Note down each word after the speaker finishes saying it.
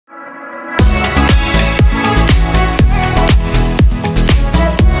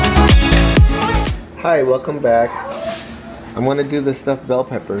Hi, welcome back. I'm gonna do the stuffed bell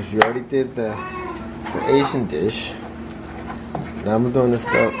peppers. You already did the Asian dish. Now I'm doing the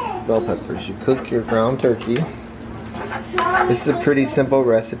stuffed bell peppers. You cook your ground turkey. This is a pretty simple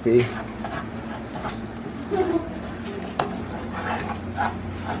recipe.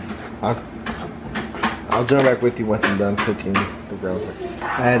 I'll join back with you once I'm done cooking the ground turkey.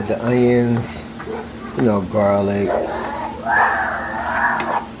 I had the onions, you know, garlic,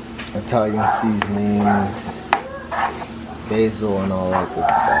 Italian seasonings, basil, and all that good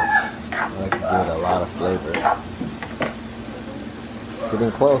stuff. I like to give it a lot of flavor.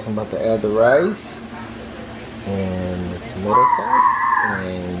 Getting close. I'm about to add the rice and the tomato sauce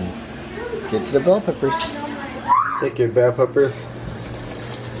and get to the bell peppers. Take your bell peppers,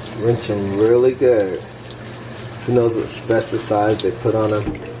 rinse them really good. Who knows what pesticides they put on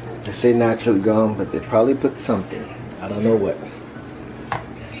them? They say naturally gum, but they probably put something. I don't know what.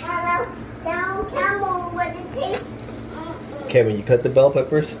 Okay, when you cut the bell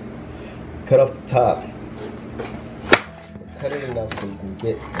peppers, cut off the top. Cut it enough so you can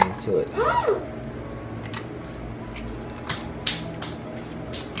get into it.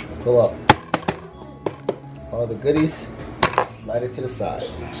 Pull up all the goodies, slide it to the side.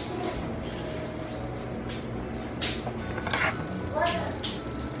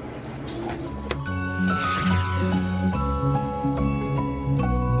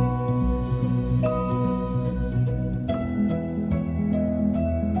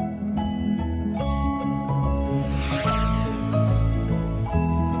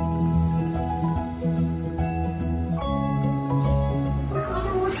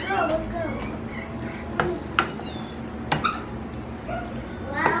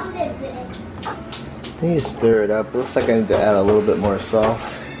 You stir it up. It looks like I need to add a little bit more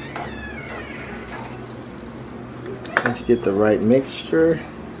sauce. Once you get the right mixture,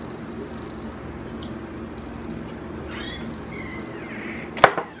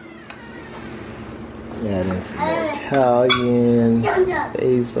 add in some Italian,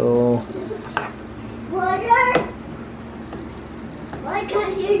 basil. Water? What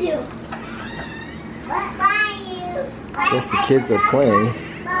can you do? What are you? I guess the kids are playing.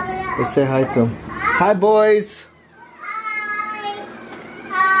 Let's say hi to them. Hi, boys. Hi.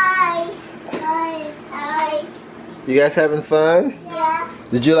 Hi. Hi. Hi. You guys having fun? Yeah.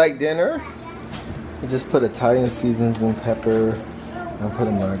 Did you like dinner? I just put Italian seasonings and pepper. I put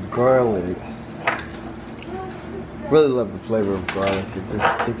in my garlic. Really love the flavor of garlic. It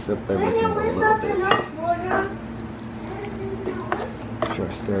just kicks up everything a little bit. Make sure I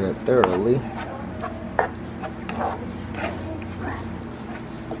stir that thoroughly.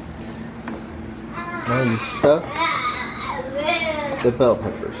 Now you stuff the bell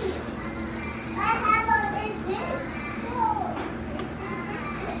peppers.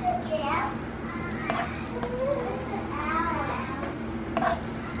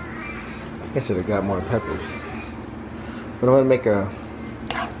 I should have got more peppers. But I'm going to make a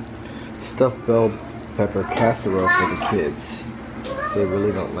stuffed bell pepper casserole for the kids. They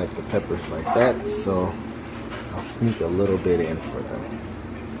really don't like the peppers like that, so I'll sneak a little bit in for them.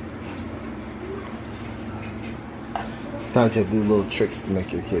 Time to do little tricks to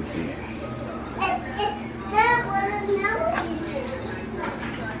make your kids eat.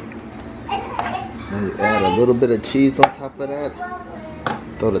 Then you add a little bit of cheese on top of that.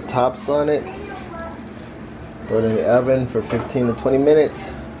 Throw the tops on it. Throw it in the oven for 15 to 20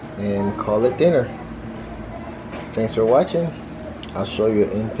 minutes and call it dinner. Thanks for watching. I'll show you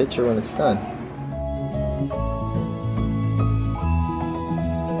in picture when it's done.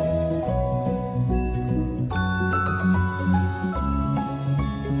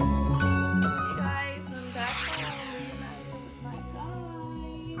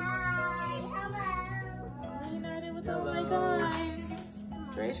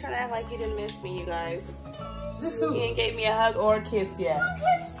 Dre's trying to act like he didn't miss me, you guys. He ain't gave me a hug or a kiss yet.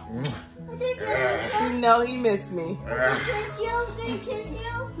 No, he missed me. Kiss you? Can I kiss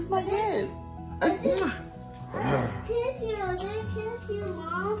you? Who's my kiss? Kiss you. Let me kiss you,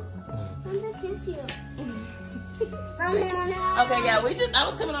 Mom. Let me kiss you. Okay, yeah, I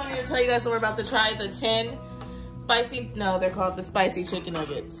was coming on here to tell you guys that we're about to try the 10 spicy, no, they're called the spicy chicken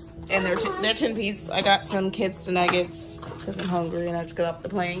nuggets. And they're 10 pieces. I got some kids to nuggets because I'm hungry and I just got off the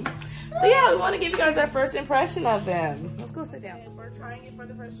plane. But yeah, we want to give you guys our first impression of them. Let's go sit down. We're trying it for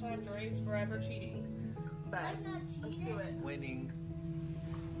the first time. Dre's forever cheating. But let's do it. Winning.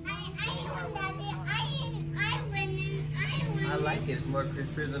 I'm winning. I like it. It's more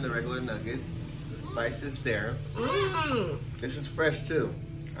crispier than the regular nuggets. The spice is there. Mmm. This is fresh too.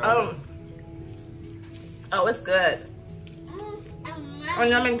 Oh, it's good. I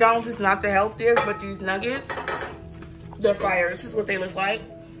know McDonald's is not the healthiest, but these nuggets, they're fire. This is what they look like.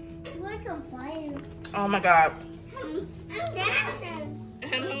 Like a fire. Oh my God. I'm dancing.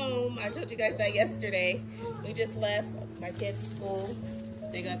 I'm home. I told you guys that yesterday. We just left my kids' school.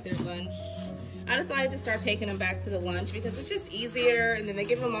 They got their lunch. I decided to start taking them back to the lunch because it's just easier, and then they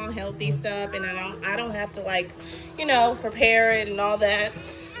give them all healthy stuff, and I don't have to, like, you know, prepare it and all that.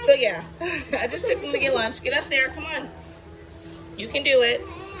 So yeah, I just took them to get lunch. Get up there, come on. You can do it.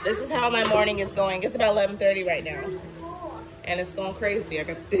 This is how my morning is going. It's about 11:30 right now, and it's going crazy. I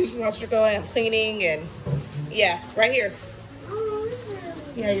got the dishwasher going, I'm cleaning, and yeah, right here.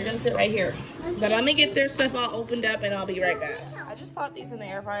 Yeah, you're gonna sit right here. But let me get their stuff all opened up, and I'll be right back. I just popped these in the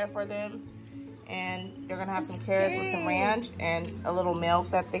air fryer for them, and they're gonna have some carrots with some ranch and a little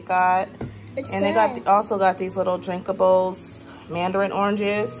milk that they got. And they also got these little drinkables, mandarin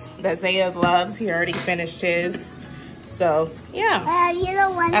oranges that Zaya loves. He already finished his. So yeah,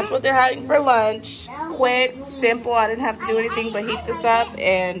 that's what they're having for lunch. Quick, simple. I didn't have to do anything but heat this up,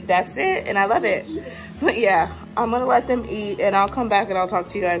 and that's it. And I love it. But yeah, I'm gonna let them eat, and I'll come back and I'll talk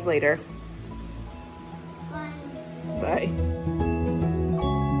to you guys later. Bye.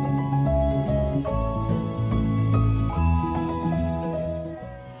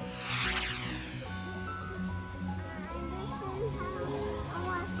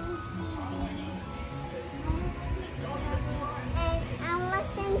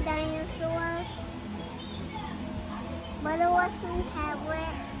 Dinosaurs, but it wasn't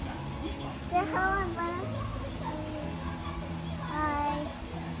carrot. The however,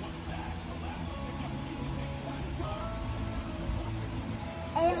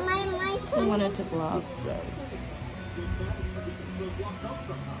 I wanted to vlog, so.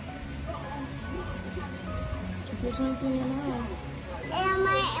 Keep your tongue in your mouth. And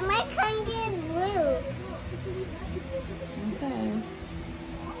my tongue is blue. Okay.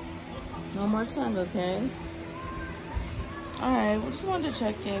 No more tongue, okay? Alright, we just wanted to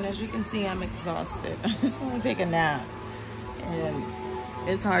check in. As you can see, I'm exhausted. I just want to take a nap. And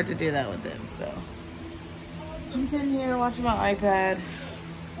it's hard to do that with them, so. I'm sitting here watching my iPad.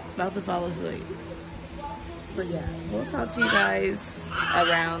 About to fall asleep. But yeah, we'll talk to you guys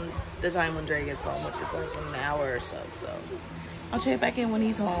around the time when Dre gets home, which is like an hour or so. So I'll check back in when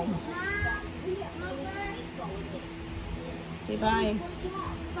he's home. Say bye.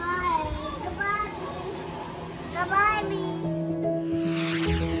 Bye. Goodbye. Goodbye, me.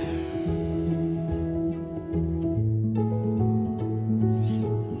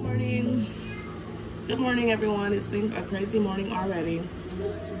 Good morning. Good morning, everyone. It's been a crazy morning already.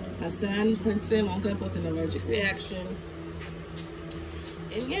 My son, Princeton, woke up with an allergic reaction.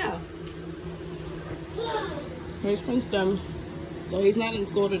 And yeah. Here's Princeton. So he's not in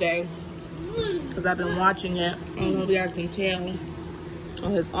school today because I've been watching it. I don't know if you guys can tell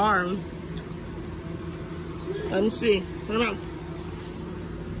on his arm. Let me see. Turn around.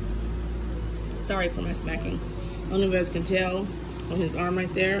 Sorry for my smacking. I don't know if you guys can tell on his arm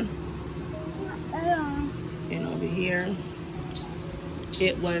right there. And over here.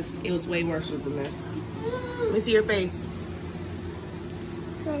 It was way worse than this. Let me see your face.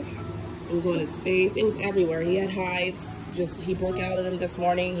 It was on his face. It was everywhere. He had hives. He broke out of them this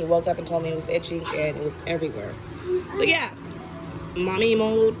morning. He woke up and told me it was itching, and it was everywhere. So yeah, mommy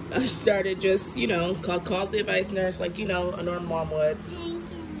mode started. Just, you know, called the advice nurse like, you know, a normal mom would.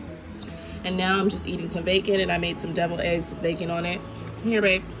 And now I'm just eating some bacon, and I made some deviled eggs with bacon on it. Here,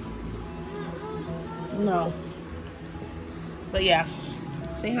 babe. No. But yeah.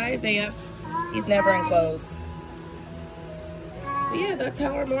 Say hi, Isaiah. He's never in clothes. But yeah, that's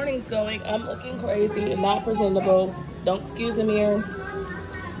how our morning's going. I'm looking crazy and not presentable. Don't excuse the mirror.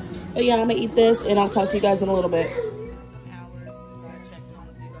 But yeah, I'm gonna eat this, and I'll talk to you guys in a little bit. Hours since I checked in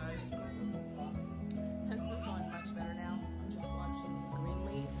with you guys. Pencil's on much better now. I'm just watching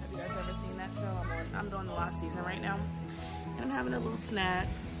Greenleaf. Have you guys ever seen that show? I'm doing the last season right now, and I'm having a little snack.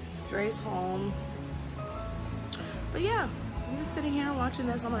 Dre's home. But yeah. I'm just sitting here watching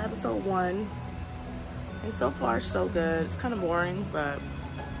this. I'm on episode 1. And so far, so good. It's kind of boring, but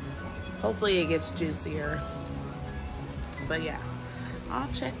hopefully it gets juicier. But yeah, I'll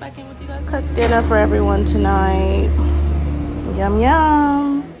check back in with you guys. Cook dinner for everyone tonight. Yum,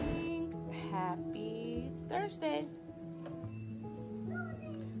 yum. Happy Thursday.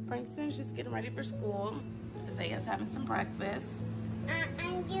 Princeton's just getting ready for school. Isaiah's having some breakfast.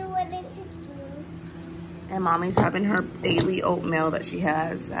 I'm getting ready to do. And mommy's having her daily oatmeal that she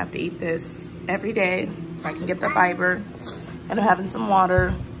has. I have to eat this every day so I can get the fiber. And I'm having some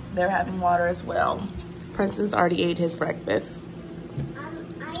water. They're having water as well. Princeton's already ate his breakfast.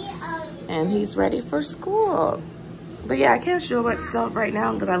 And he's ready for school. But yeah, I can't show myself right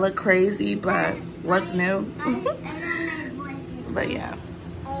now because I look crazy, but what's new? But yeah.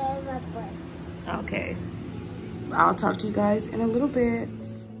 Okay. I'll talk to you guys in a little bit.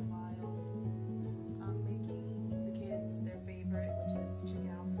 I'm making the kids their favorite, which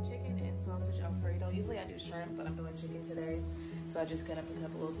is chicken and sausage Alfredo. Usually I do shrimp, but I'm doing chicken today. So I just cut up a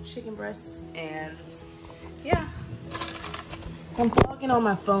couple of chicken breasts, and yeah. I'm vlogging on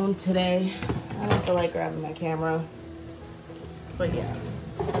my phone today. I don't feel like grabbing my camera. But yeah.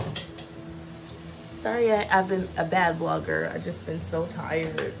 Sorry I've been a bad vlogger. I've just been so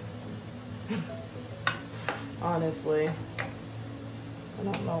tired. Honestly. I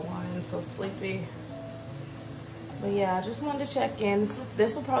don't know why I'm so sleepy. But yeah, I just wanted to check in.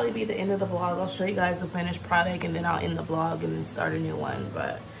 This will probably be the end of the vlog. I'll show you guys the finished product and then I'll end the vlog and then start a new one.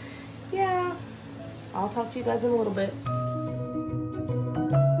 But yeah, I'll talk to you guys in a little bit.